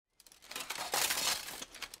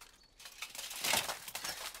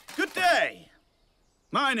day!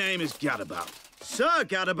 My name is Gadabout, Sir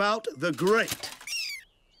Gadabout the Great.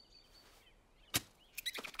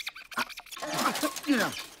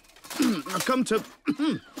 I've come to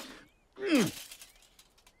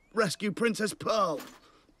rescue Princess Pearl.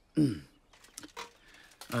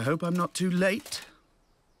 I hope I'm not too late.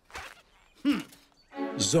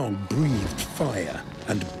 Zog breathed fire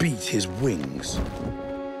and beat his wings.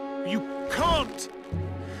 You can't!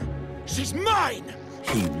 She's mine!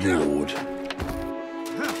 He roared.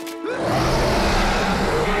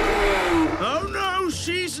 Oh no,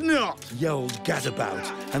 she's not! Yelled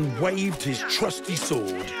Gadabout and waved his trusty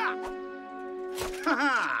sword.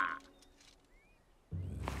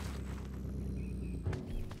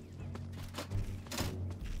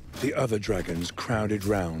 The other dragons crowded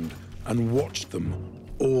round and watched them,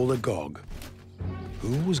 all agog.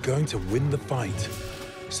 Who was going to win the fight?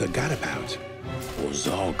 Sir Gadabout or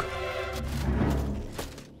Zog?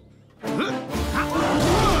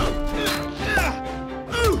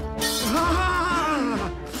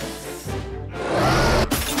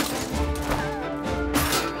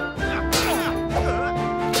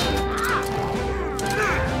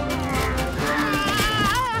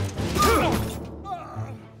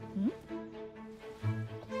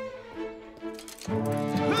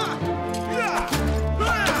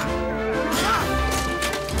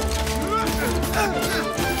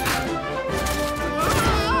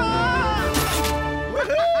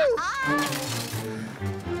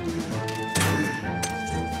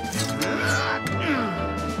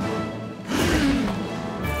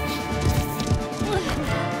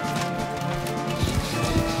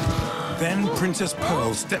 Then Princess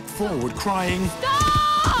Pearl stepped forward, crying,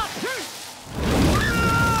 Stop!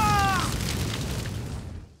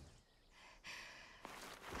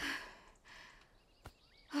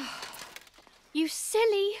 You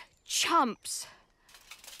silly chumps.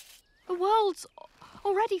 The world's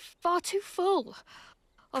already far too full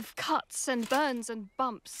of cuts and burns and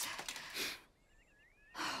bumps.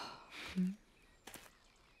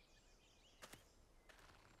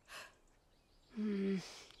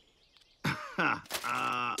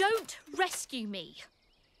 Don't rescue me.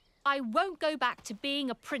 I won't go back to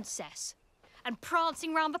being a princess and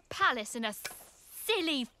prancing round the palace in a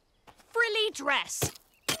silly, frilly dress.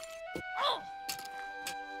 Oh.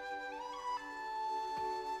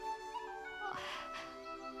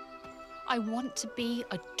 I want to be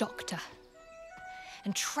a doctor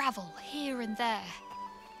and travel here and there,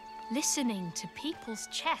 listening to people's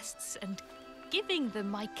chests and giving them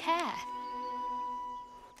my care.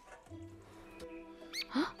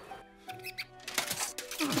 Huh?